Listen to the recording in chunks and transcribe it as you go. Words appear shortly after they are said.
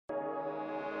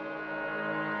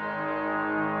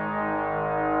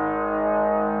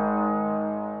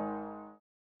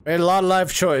Made a lot of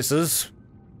life choices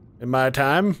in my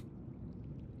time.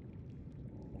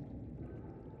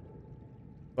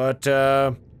 But,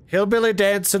 hillbilly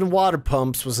dancing water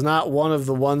pumps was not one of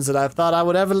the ones that I thought I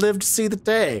would ever live to see the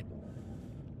day.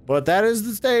 But that is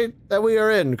the state that we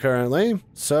are in currently.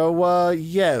 So,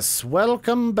 yes,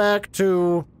 welcome back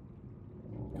to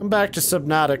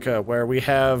Subnautica, where we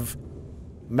have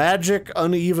magic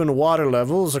uneven water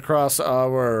levels across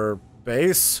our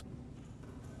base.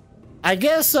 I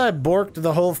guess I borked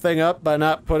the whole thing up by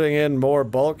not putting in more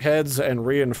bulkheads and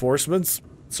reinforcements,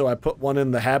 so I put one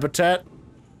in the habitat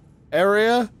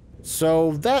area.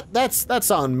 So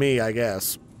that's on me, I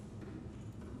guess.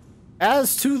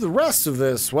 As to the rest of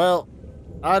this, well,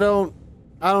 I don't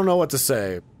know what to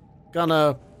say.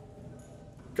 Gonna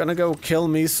go kill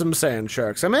me some sand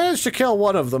sharks. I managed to kill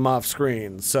one of them off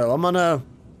screen, so I'm gonna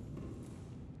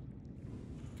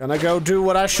go do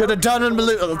what I should have done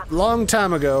a long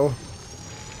time ago.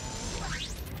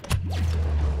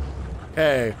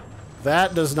 Okay,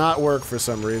 that does not work for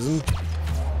some reason.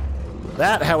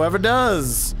 That, however,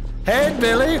 does. Hey,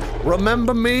 Billy,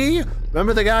 remember me?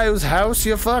 Remember the guy whose house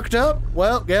you fucked up?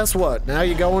 Well, guess what? Now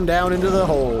you're going down into the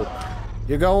hole.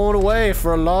 You're going away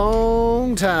for a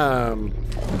long time.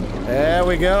 There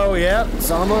we go, yep,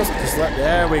 it's almost,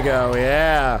 there we go,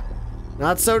 yeah.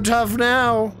 Not so tough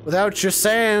now, without your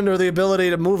sand or the ability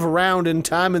to move around in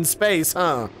time and space,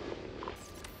 huh?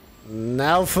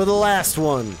 Now for the last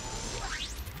one.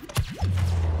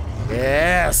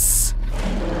 Yes!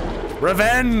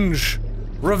 Revenge!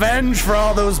 Revenge for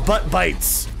all those butt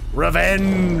bites!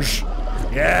 Revenge!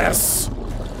 Yes!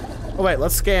 Oh wait,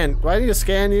 let's scan. Do I need to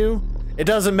scan you? It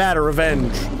doesn't matter,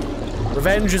 revenge.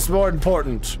 Revenge is more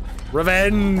important.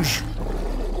 Revenge!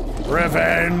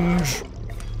 Revenge!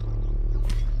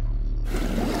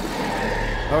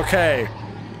 Okay.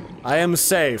 I am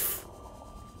safe.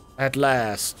 At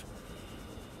last.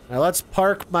 Now let's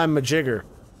park my majigger.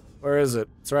 Where is it?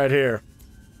 It's right here.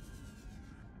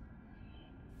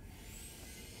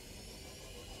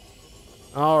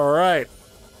 Alright.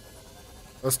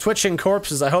 Those twitching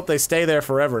corpses, I hope they stay there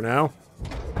forever now.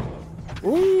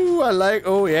 Ooh, I like,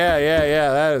 oh yeah,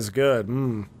 that is good.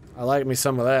 I like me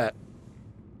some of that.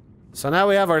 So now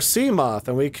we have our sea moth,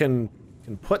 and we can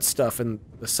put stuff in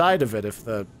the side of it if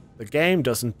the game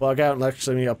doesn't bug out and lets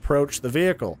me approach the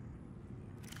vehicle.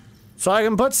 So I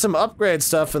can put some upgrade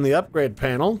stuff in the upgrade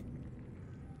panel.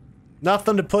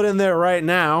 Nothing to put in there right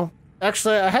now.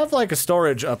 Actually, I have like a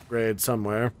storage upgrade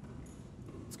somewhere.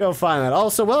 Let's go find that.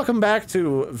 Also, welcome back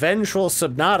to Vengeful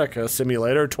Subnautica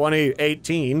Simulator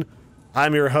 2018.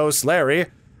 I'm your host, Larry.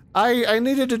 I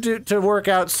needed to work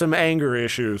out some anger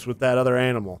issues with that other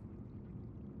animal.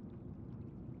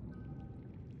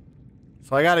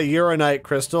 So I got a uranite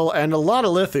crystal and a lot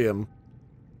of lithium.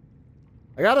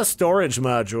 I got a storage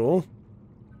module.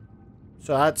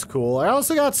 So that's cool. I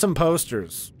also got some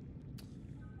posters.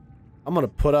 I'm gonna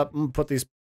put these...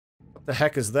 What the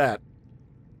heck is that?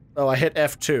 Oh, I hit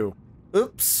F2.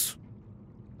 Oops.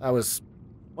 That was...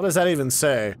 What does that even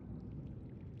say?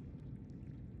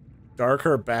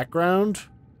 Darker background?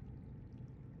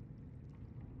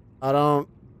 I don't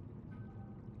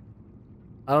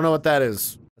know what that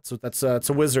is. It's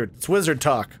a wizard. It's wizard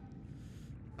talk.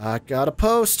 I got a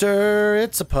poster.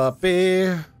 It's a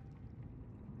puppy.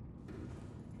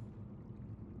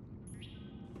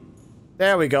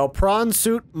 There we go. Prawn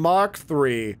Suit Mark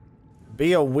III.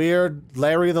 Be a weird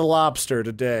Larry the Lobster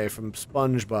today from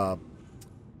SpongeBob.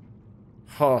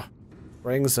 Huh.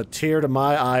 Brings a tear to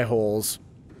my eye holes.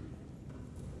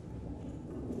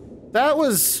 That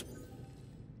was...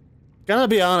 Gonna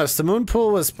be honest, the moon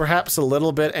pool was perhaps a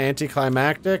little bit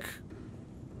anticlimactic.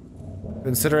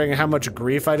 Considering how much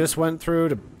grief I just went through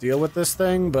to deal with this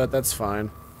thing, but that's fine.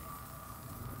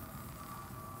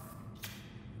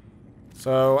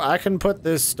 So, I can put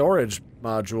this storage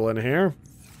module in here.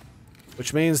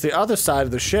 Which means the other side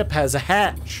of the ship has a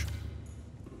hatch.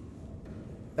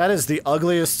 That is the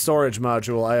ugliest storage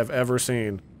module I have ever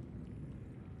seen.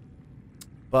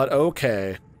 But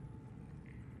okay.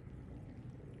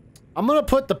 I'm gonna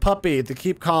put the puppy, the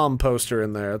Keep Calm poster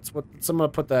in there. I'm gonna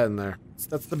put that in there.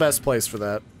 That's the best place for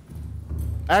that.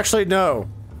 Actually, no.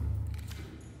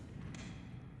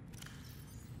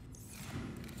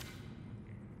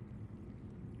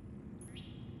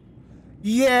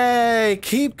 Yay!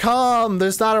 Keep calm!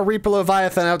 There's not a Reaper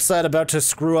Leviathan outside about to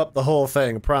screw up the whole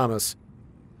thing, promise.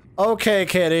 Okay,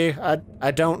 kitty.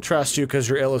 I don't trust you because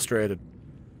you're illustrated.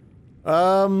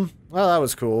 Well, that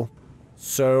was cool.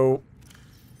 So...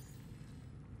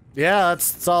 yeah,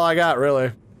 that's all I got,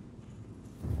 really.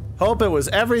 Hope it was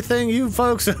everything you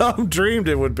folks at home dreamed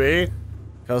it would be.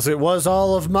 'Cause it was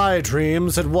all of my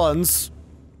dreams at once.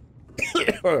 You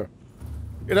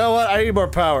know what? I need more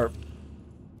power.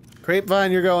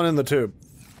 Grapevine, you're going in the tube.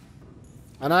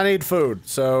 And I need food,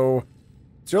 so...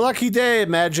 It's your lucky day,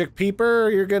 Magic Peeper.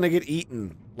 You're gonna get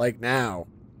eaten. Like now.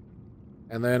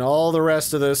 And then all the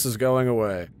rest of this is going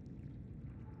away.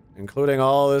 Including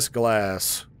all this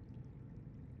glass.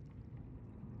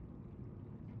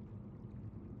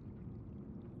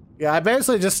 Yeah, I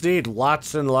basically just need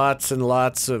lots and lots and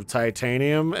lots of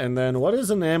titanium, and then what does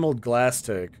enameled glass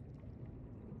take?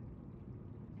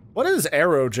 What is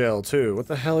aerogel, too? What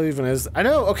the hell even is... I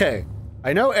know, okay.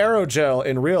 I know aerogel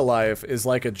in real life is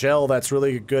like a gel that's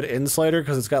really a good insulator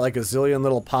because it's got like a zillion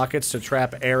little pockets to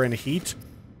trap air and heat.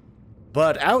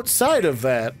 But outside of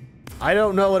that, I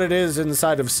don't know what it is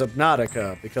inside of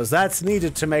Subnautica, because that's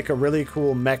needed to make a really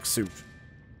cool mech suit.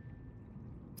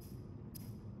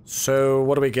 So,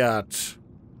 what do we got?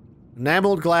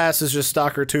 Enameled glass is just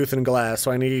stalker tooth and glass,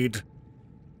 so I need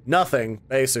nothing,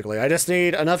 basically. I just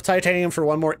need enough titanium for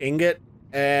one more ingot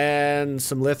and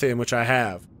some lithium, which I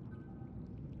have.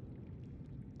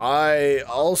 I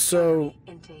also...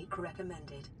 Intake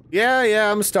recommended.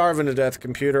 Yeah, I'm starving to death,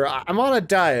 computer. I'm on a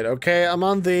diet, okay?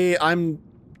 I'm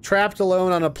trapped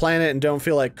alone on a planet and don't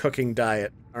feel like cooking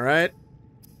diet, alright?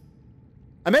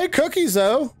 I made cookies,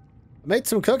 though. I made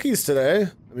some cookies today.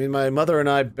 I mean, my mother and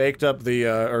I baked up the,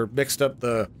 or mixed up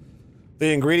the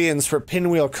ingredients for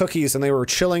pinwheel cookies, and they were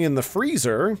chilling in the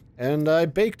freezer, and I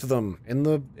baked them in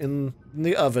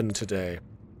the oven today.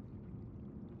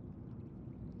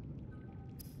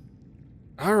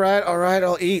 Alright,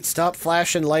 I'll eat. Stop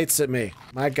flashing lights at me.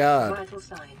 My god. Vital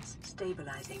signs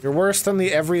stabilizing. You're worse than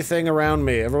the everything around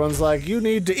me. Everyone's like, you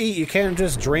need to eat. You can't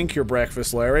just drink your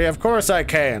breakfast, Larry. Of course I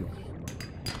can.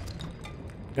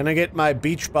 Gonna get my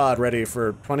beach bod ready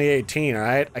for 2018,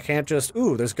 alright? I can't just...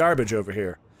 Ooh, there's garbage over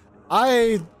here.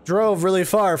 I drove really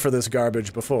far for this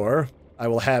garbage before. I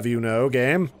will have you know,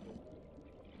 game.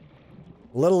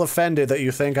 A little offended that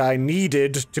you think I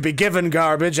needed to be given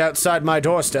garbage outside my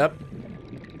doorstep.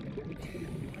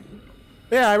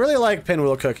 Yeah, I really like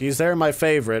pinwheel cookies. They're my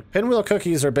favorite. Pinwheel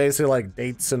cookies are basically like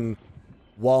dates and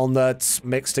walnuts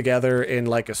mixed together in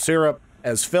like a syrup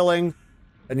as filling.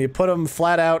 And you put them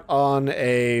flat out on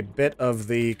a bit of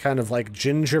the kind of like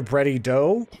gingerbready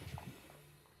dough.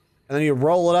 And then you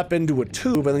roll it up into a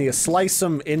tube and then you slice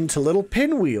them into little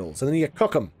pinwheels and then you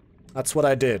cook them. That's what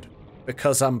I did.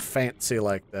 Because I'm fancy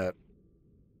like that.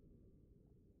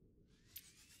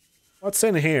 What's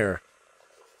in here?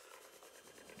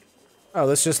 Oh,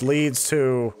 this just leads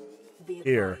to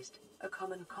here. A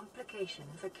common complication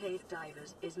for cave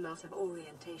divers is loss of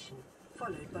orientation,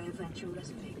 followed by eventual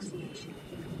asphyxiation.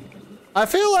 I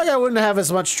feel like I wouldn't have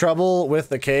as much trouble with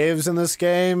the caves in this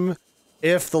game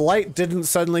if the light didn't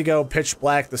suddenly go pitch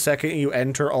black the second you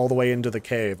enter all the way into the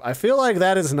cave. I feel like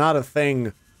that is not a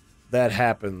thing that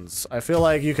happens. I feel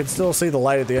like you can still see the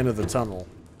light at the end of the tunnel.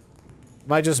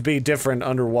 Might just be different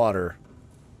underwater.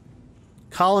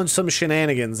 Calling some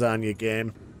shenanigans on you,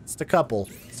 game. Just a couple.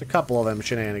 Just a couple of them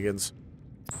shenanigans.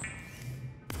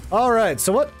 Alright,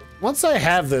 so what... Once I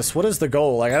have this, what is the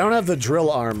goal? Like, I don't have the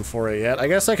drill arm for it yet. I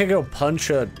guess I could go punch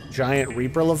a giant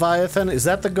Reaper Leviathan. Is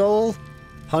that the goal?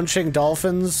 Punching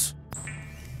dolphins?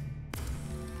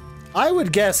 I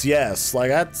would guess yes. Like,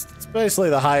 that's basically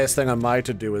the highest thing on my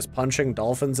to-do is punching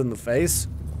dolphins in the face.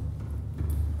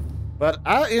 But,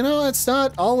 you know, it's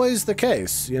not always the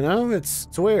case, you know? It's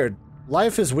weird.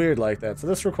 Life is weird like that. So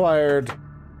this required...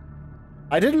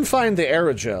 I didn't find the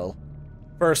aerogel.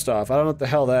 First off, I don't know what the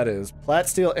hell that is. Plat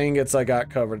steel ingots I got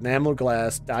covered. Enamel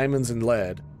glass, diamonds, and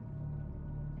lead.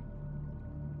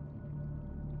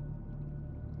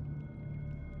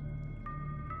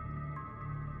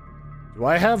 Do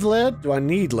I have lead? Do I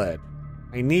need lead?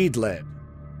 I need lead.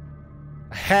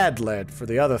 I had lead for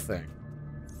the other thing.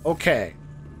 Okay.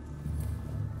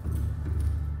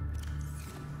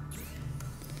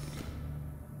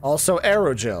 Also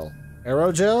aerogel.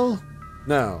 Aerogel?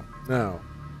 No, no.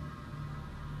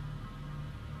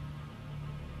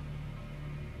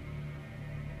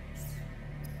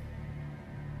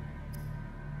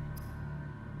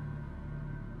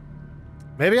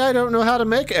 Maybe I don't know how to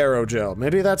make aerogel.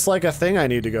 Maybe that's like a thing I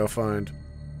need to go find.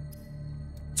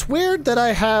 It's weird that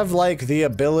I have like the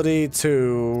ability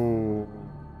to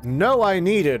know I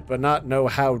need it, but not know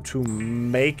how to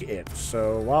make it.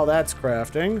 So while that's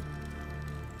crafting...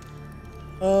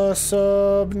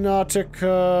 Subnautica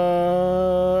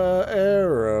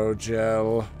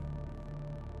aerogel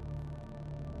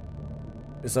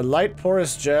is a light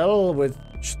porous gel which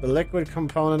the liquid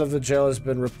component of the gel has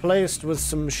been replaced with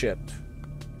some shit.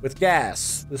 with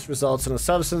gas. This results in a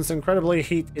substance incredibly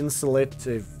heat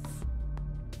insulative.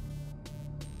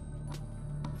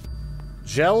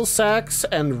 Gel sacks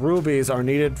and rubies are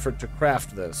needed to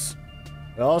craft this.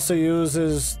 It also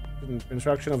uses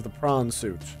construction of the prawn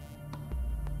suit.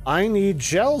 I need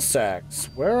gel sacks.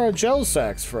 Where are gel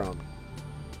sacks from?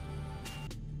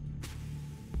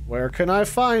 Where can I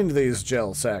find these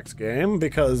gel sacks, game?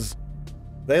 Because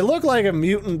they look like a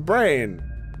mutant brain.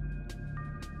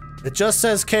 It just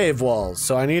says cave walls,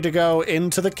 so I need to go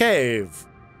into the cave.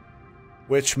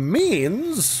 Which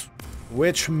means I'm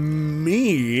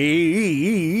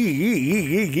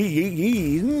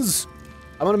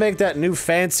gonna make that new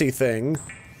fancy thing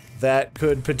that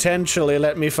could potentially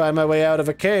let me find my way out of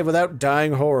a cave without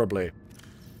dying horribly.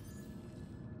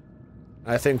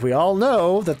 I think we all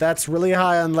know that that's really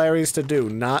high on Larry's to-do,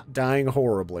 not dying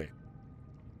horribly.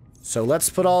 So let's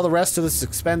put all the rest of this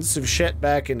expensive shit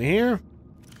back in here.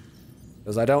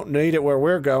 Because I don't need it where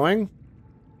we're going.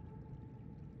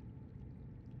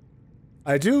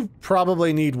 I do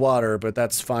probably need water, but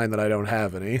that's fine that I don't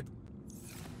have any.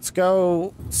 Let's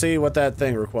go see what that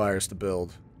thing requires to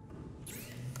build.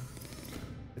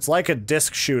 It's like a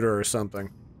disc shooter or something.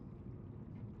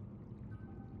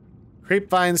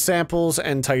 Creepvine samples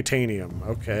and titanium.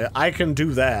 Okay, I can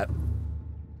do that.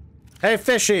 Hey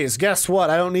fishies, guess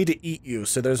what? I don't need to eat you,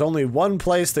 so there's only one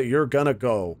place that you're gonna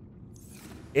go.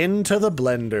 Into the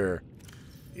blender.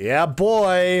 Yeah,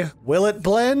 boy. Will it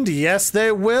blend? Yes,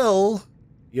 they will.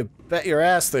 You bet your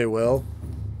ass they will.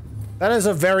 That is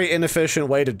a very inefficient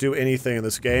way to do anything in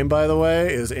this game, by the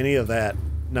way, is any of that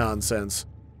nonsense.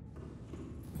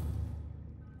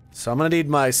 So I'm gonna need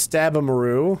my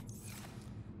Stabamaroo.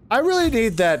 I really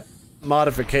need that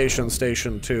modification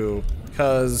station too,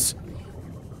 because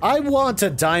I want a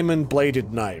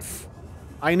diamond-bladed knife.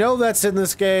 I know that's in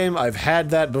this game, I've had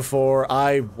that before,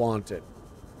 I want it.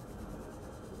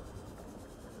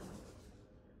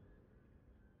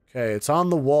 Okay, it's on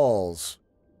the walls.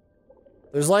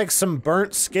 There's like some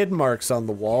burnt skid marks on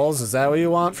the walls, is that what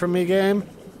you want from me, game?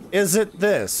 Is it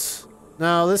this?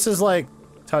 No, this is like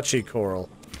touchy coral.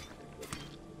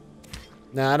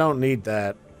 Nah, I don't need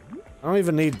that. I don't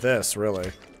even need this,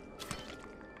 really.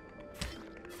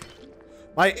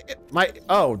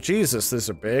 Oh, Jesus, these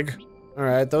are big.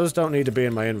 Alright, those don't need to be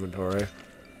in my inventory.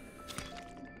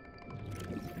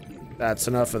 That's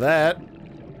enough of that.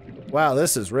 Wow,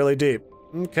 this is really deep.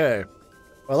 Okay.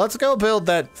 Well, let's go build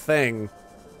that thing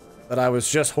that I was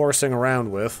just horsing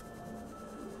around with.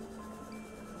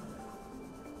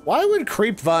 Why would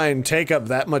Creepvine take up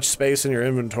that much space in your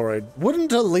inventory?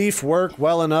 Wouldn't a leaf work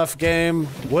well enough, game?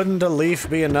 Wouldn't a leaf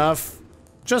be enough?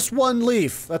 Just one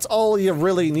leaf. That's all you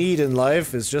really need in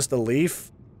life, is just a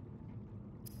leaf.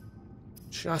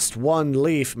 Just one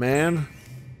leaf, man.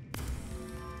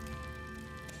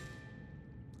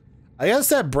 I guess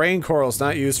that brain coral's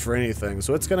not used for anything,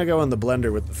 so it's gonna go in the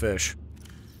blender with the fish.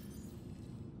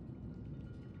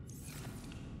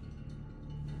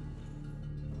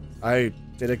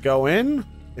 Did it go in?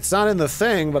 It's not in the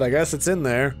thing, but I guess it's in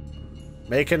there.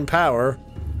 Making power.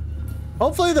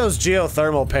 Hopefully those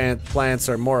geothermal plants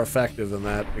are more effective than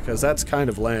that, because that's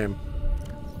kind of lame.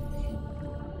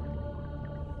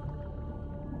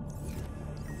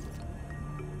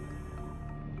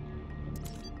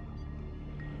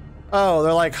 Oh,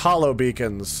 they're like hollow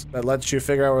beacons that lets you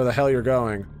figure out where the hell you're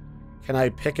going. Can I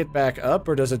pick it back up,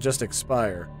 or does it just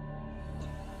expire?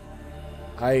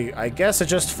 I guess it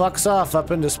just fucks off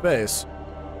up into space.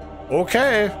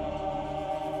 Okay.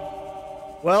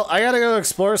 Well, I gotta go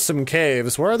explore some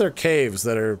caves. Where are there caves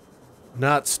that are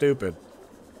not stupid?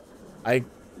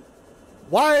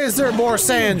 Why is there more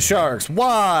sand sharks?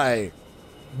 Why?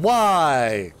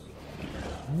 Why?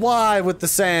 Why with the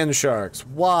sand sharks?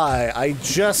 Why? I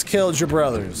just killed your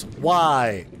brothers.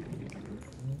 Why?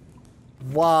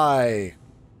 Why?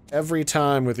 Every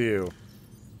time with you.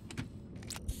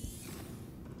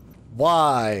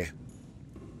 Why?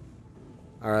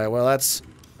 Alright, well that's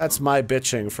my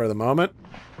bitching for the moment.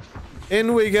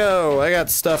 In we go! I got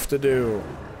stuff to do.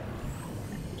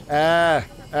 Alright,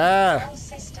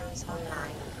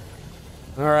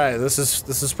 this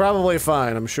is probably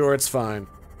fine. I'm sure it's fine.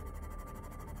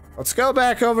 Let's go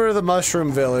back over to the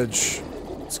mushroom village.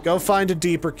 Let's go find a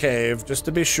deeper cave, just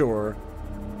to be sure.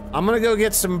 I'm gonna go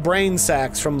get some brain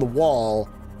sacks from the wall,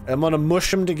 and I'm gonna mush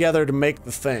them together to make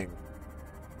the thing.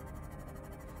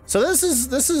 So this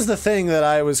is the thing that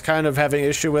I was kind of having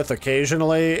issue with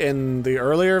occasionally in the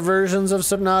earlier versions of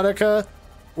Subnautica,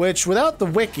 which without the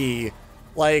wiki,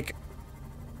 like,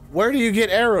 where do you get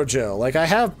aerogel? Like, I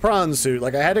have prawn suit,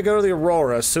 like I had to go to the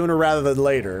Aurora sooner rather than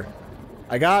later.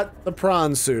 I got the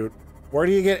prawn suit. Where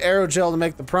do you get aerogel to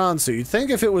make the prawn suit? You'd think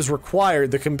if it was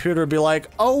required, the computer would be like,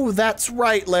 oh, that's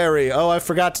right, Larry. Oh, I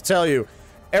forgot to tell you.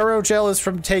 Aerogel is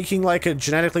from taking, like, a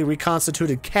genetically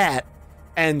reconstituted cat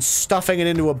and stuffing it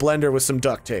into a blender with some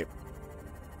duct tape.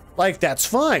 Like, that's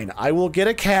fine. I will get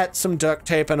a cat, some duct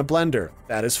tape, and a blender.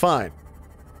 That is fine.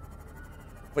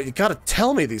 But you gotta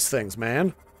tell me these things,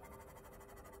 man.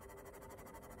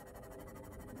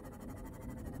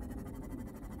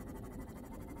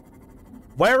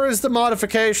 Where is the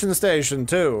modification station,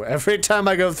 too? Every time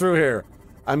I go through here,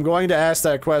 I'm going to ask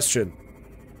that question.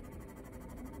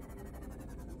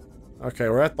 Okay,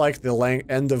 we're at, like, the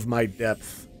end of my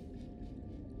depth.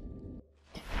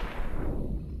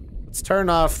 Let's turn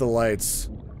off the lights.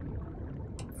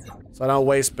 So I don't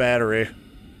waste battery.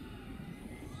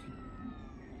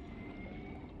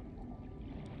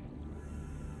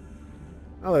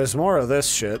 Oh, there's more of this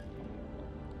shit.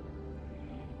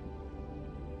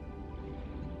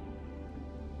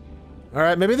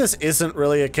 Alright, maybe this isn't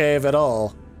really a cave at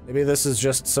all. Maybe this is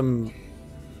just some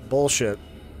bullshit.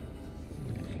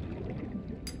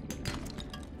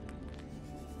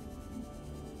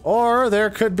 Or there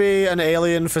could be an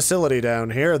alien facility down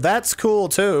here. That's cool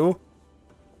too.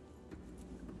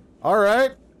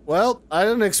 Alright, well, I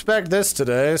didn't expect this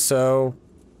today, so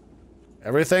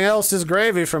everything else is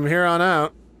gravy from here on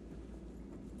out.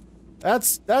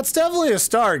 That's definitely a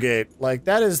Stargate. Like,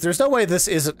 that is, there's no way this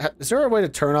isn't, is there a way to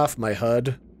turn off my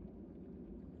HUD?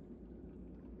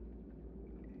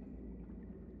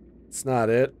 It's not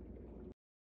it.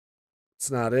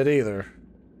 It's not it either.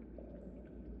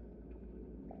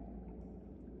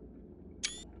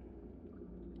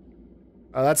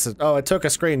 Oh, that's it. Oh, I took a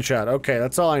screenshot. Okay,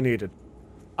 that's all I needed.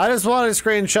 I just wanted a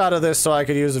screenshot of this so I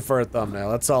could use it for a thumbnail.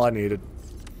 That's all I needed.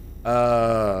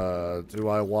 Do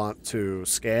I want to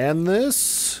scan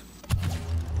this?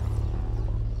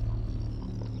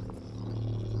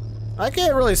 I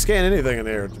can't really scan anything in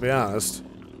here, to be honest.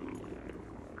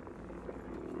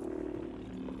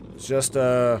 It's just,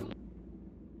 it's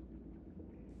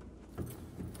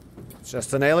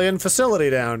just an alien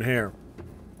facility down here.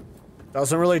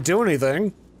 Doesn't really do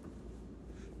anything.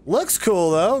 Looks cool,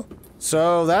 though.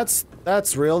 So, that's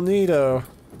real neato.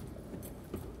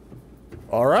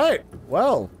 Alright,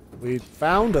 well, we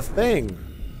found a thing.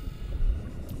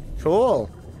 Cool.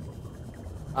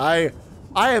 I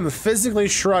am physically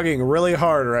shrugging really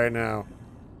hard right now.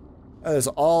 That is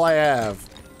all I have.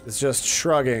 It's just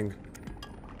shrugging.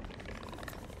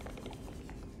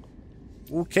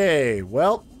 Okay,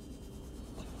 well.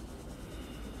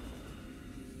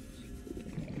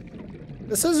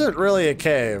 This isn't really a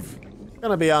cave. I'm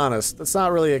gonna be honest, it's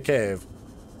not really a cave.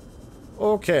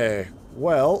 Okay.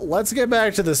 Well, let's get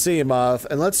back to the sea moth,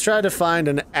 and let's try to find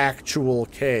an actual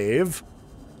cave.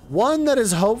 One that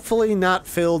is hopefully not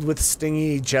filled with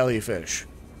stingy jellyfish.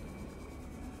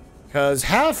 Because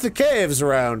half the caves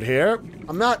around here,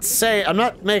 I'm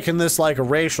not making this like a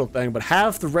racial thing, but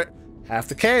half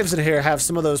the caves in here have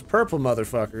some of those purple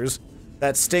motherfuckers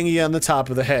that sting you on the top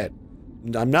of the head.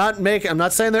 I'm not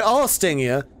saying they all sting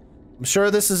you. I'm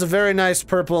sure this is a very nice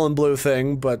purple and blue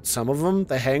thing, but some of them,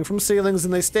 they hang from ceilings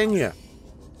and they sting you.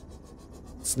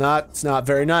 It's not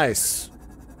very nice.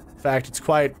 In fact, it's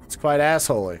quite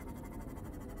assholey.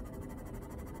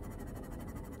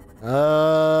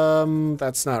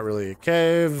 That's not really a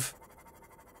cave.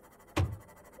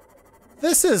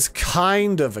 This is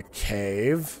kind of a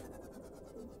cave.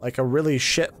 Like a really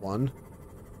shit one.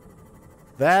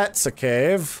 That's a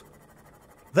cave.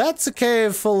 That's a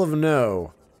cave full of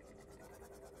no.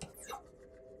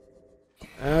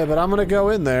 But I'm gonna go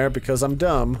in there because I'm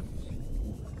dumb.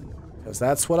 Because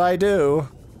that's what I do.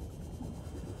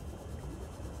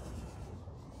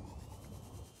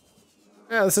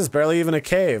 Yeah, this is barely even a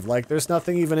cave. Like, there's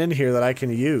nothing even in here that I can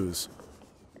use.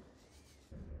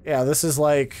 Yeah, this is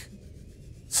like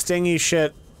stingy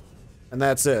shit, and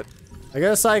that's it. I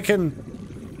guess I can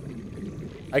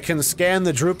scan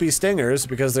the droopy stingers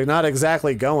because they're not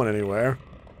exactly going anywhere.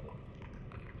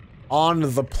 On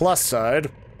the plus side.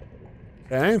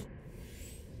 Okay.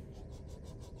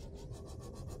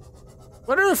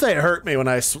 Wonder if they hurt me when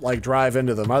I, like, drive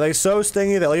into them. Are they so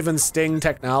stingy they'll even sting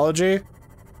technology?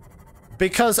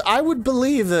 Because I would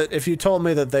believe that if you told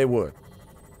me that they would.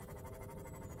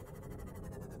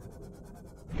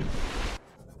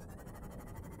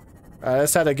 I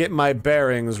just had to get my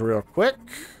bearings real quick.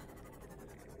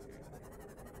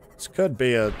 This could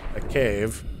be a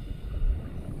cave.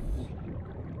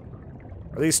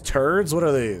 Are these turds? What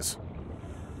are these?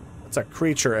 That's a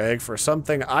creature egg for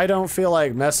something I don't feel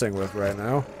like messing with right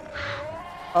now.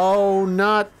 Oh,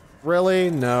 not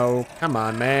really? No. Come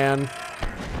on, man.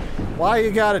 Why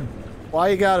you gotta Why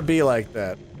you gotta be like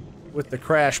that? With the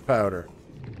crash powder.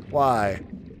 Why?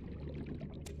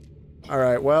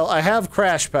 Alright, well, I have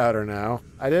crash powder now.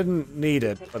 I didn't need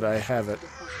it, but I have it.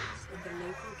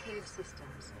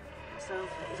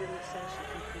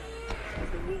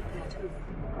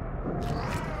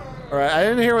 Alright, I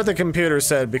didn't hear what the computer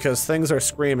said because things are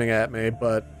screaming at me,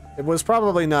 but it was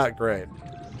probably not great.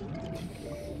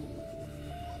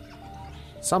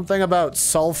 Something about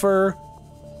sulfur?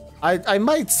 I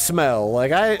might smell.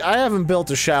 Like, I haven't built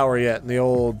a shower yet in the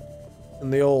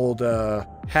old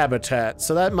habitat,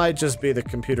 so that might just be the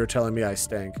computer telling me I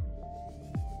stink.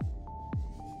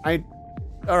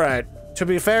 Alright, to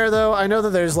be fair though, I know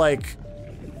that there's like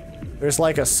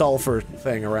a sulfur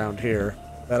thing around here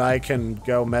that I can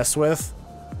go mess with.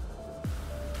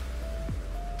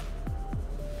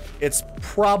 It's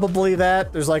probably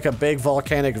that. There's like a big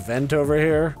volcanic vent over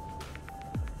here.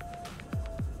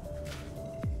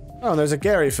 Oh, there's a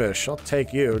Garyfish. I'll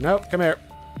take you. Nope, come here.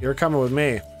 You're coming with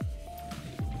me.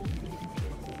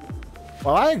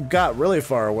 Well, I got really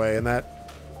far away in that...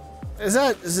 Is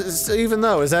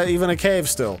that even a cave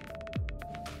still?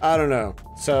 I don't know.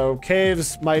 So,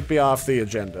 caves might be off the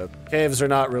agenda. Caves are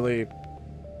not really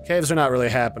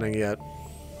happening yet.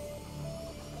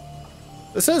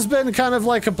 This has been kind of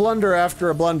like a blunder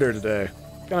after a blunder today.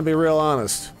 Gonna be real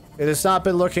honest. It has not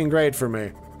been looking great for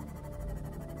me.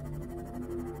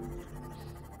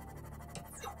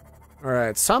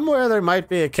 Alright, somewhere there might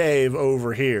be a cave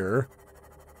over here.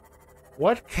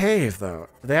 What cave, though?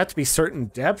 Do they have to be certain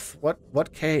depth?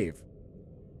 What cave?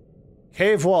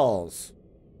 Cave walls.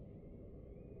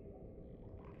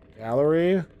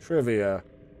 Gallery. Trivia.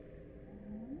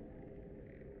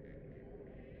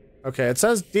 Okay, it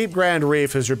says Deep Grand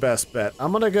Reef is your best bet.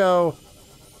 I'm gonna go...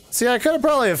 See, I could have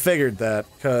probably have figured that,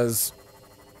 because...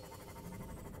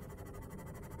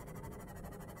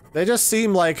 they just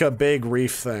seem like a big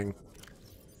reef thing.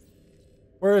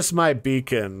 Where's my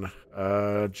beacon?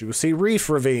 Juicy Reef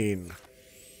Ravine.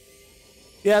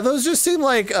 Yeah, those just seem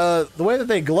like, the way that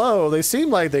they glow, they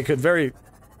seem like they could very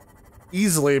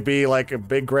easily be like a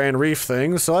big Grand Reef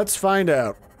thing, so let's find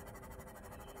out.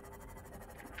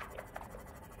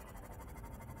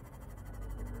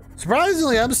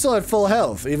 Surprisingly, I'm still at full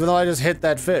health, even though I just hit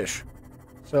that fish.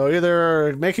 So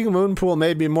either making a moon pool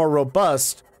made me more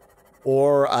robust,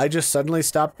 or I just suddenly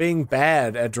stopped being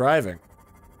bad at driving.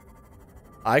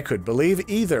 I could believe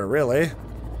either, really.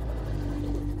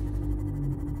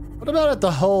 What about at the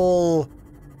hole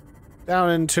down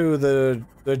into the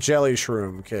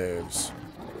Jellyshroom caves?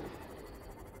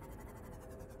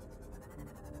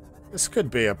 This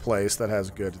could be a place that has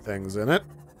good things in it.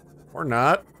 Or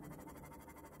not.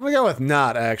 I'm gonna go with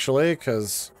not, actually,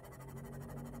 because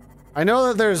I know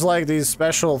that there's like these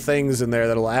special things in there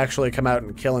that'll actually come out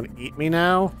and kill and eat me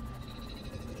now.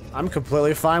 I'm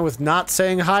completely fine with not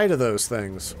saying hi to those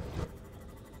things.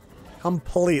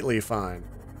 Completely fine.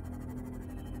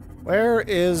 Where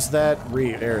is that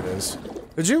reef? There it is.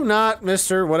 Could you not,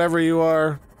 Mr. Whatever you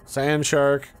are? Sand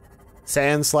shark?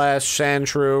 Sand slash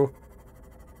sandshrew?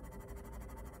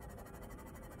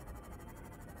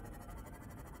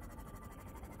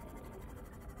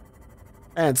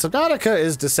 And Subnautica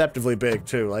is deceptively big,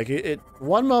 too. Like,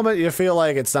 one moment you feel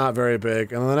like it's not very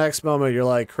big, and the next moment you're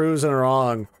like cruising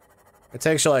along. It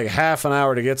takes you like half an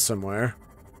hour to get somewhere.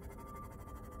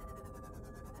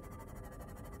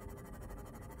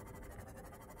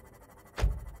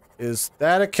 Is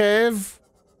that a cave?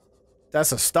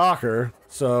 That's a stalker,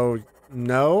 so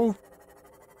no?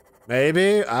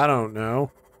 Maybe? I don't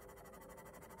know.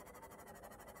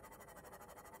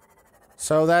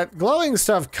 So that glowing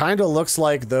stuff kind of looks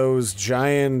like those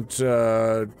giant,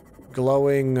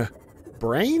 glowing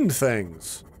brain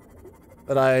things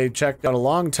that I checked out a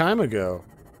long time ago.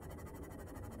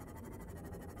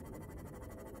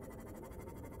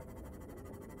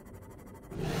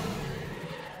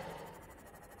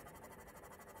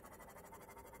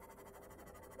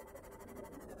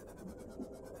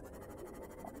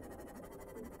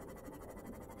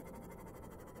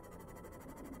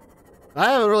 I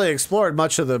haven't really explored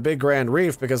much of the Big Grand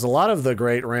Reef because a lot of the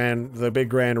Big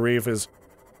Grand Reef is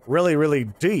really, really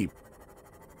deep.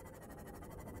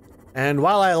 And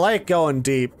while I like going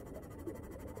deep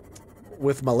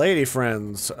with my lady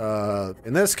friends,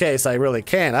 in this case I really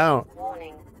can't.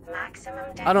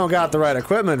 I don't got the right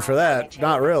equipment for that.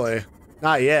 Not really.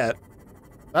 Not yet.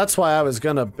 That's why I was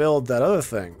gonna build that other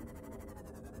thing.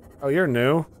 Oh, you're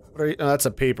new? What are you? Oh, that's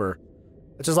a peeper.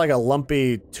 It's just like a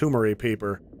lumpy, tumory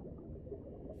peeper.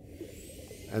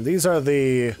 And these are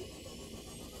the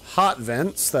hot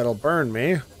vents that'll burn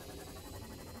me.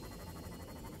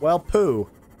 Well, poo.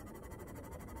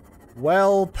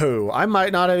 Well, poo. I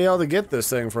might not be able to get this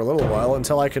thing for a little while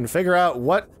until I can figure out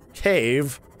what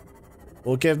cave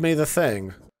will give me the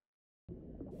thing.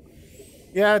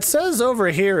 Yeah, it says over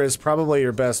here is probably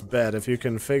your best bet if you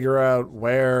can figure out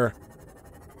where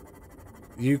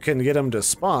you can get them to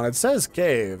spawn. It says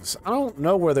caves. I don't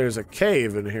know where there's a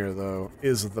cave in here, though,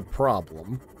 is the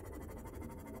problem.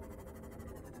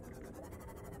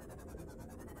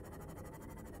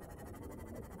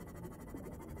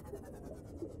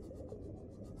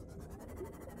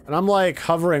 And I'm like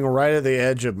hovering right at the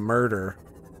edge of murder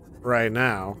right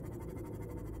now.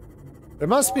 There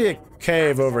must be a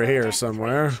cave over here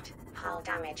somewhere. Hull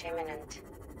damage imminent.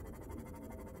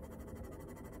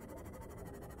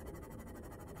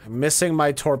 I'm missing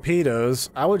my torpedoes.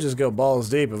 I would just go balls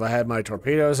deep if I had my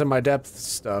torpedoes and my depth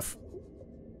stuff.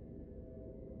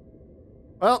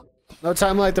 Well, no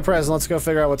time like the present. Let's go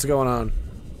figure out what's going on.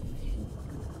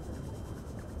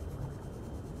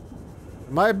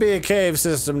 Might be a cave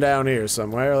system down here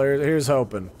somewhere. Here's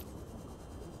hoping.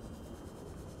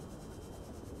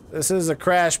 This is a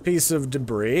crashed piece of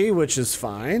debris, which is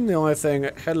fine. The only thing...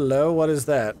 Hello, what is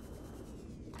that?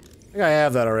 I think I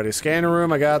have that already. Scanner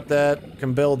room, I got that.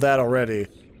 Can build that already.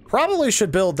 Probably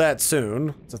should build that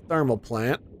soon. It's a thermal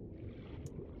plant.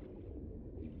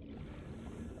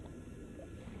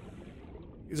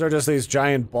 These are just these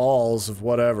giant balls of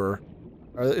whatever.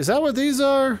 Is that what these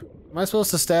are? Am I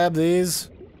supposed to stab these?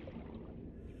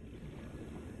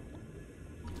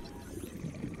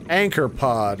 Anchor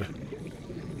pod.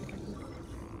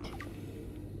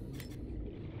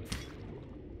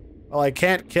 Well, I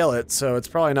can't kill it, so it's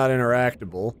probably not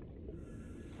interactable.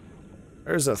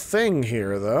 There's a thing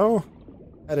here, though.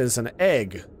 That is an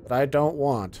egg that I don't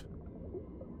want.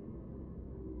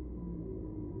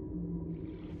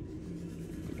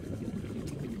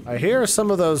 I hear some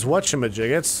of those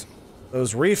whatchamajiggets,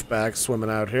 those reefbacks swimming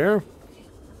out here.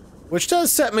 Which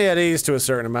does set me at ease to a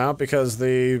certain amount, because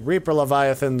the Reaper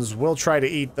Leviathans will try to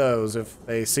eat those if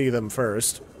they see them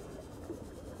first.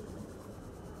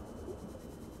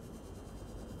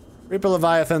 Reaper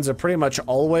Leviathans are pretty much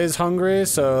always hungry,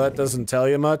 so that doesn't tell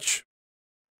you much.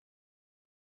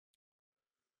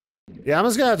 Yeah, I'm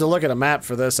just gonna have to look at a map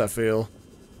for this, I feel.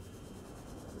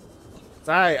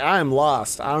 I'm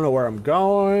lost. I don't know where I'm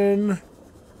going.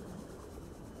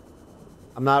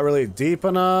 I'm not really deep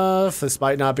enough. This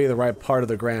might not be the right part of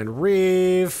the Grand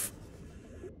Reef.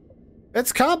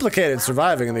 It's complicated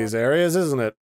surviving in these areas, isn't it?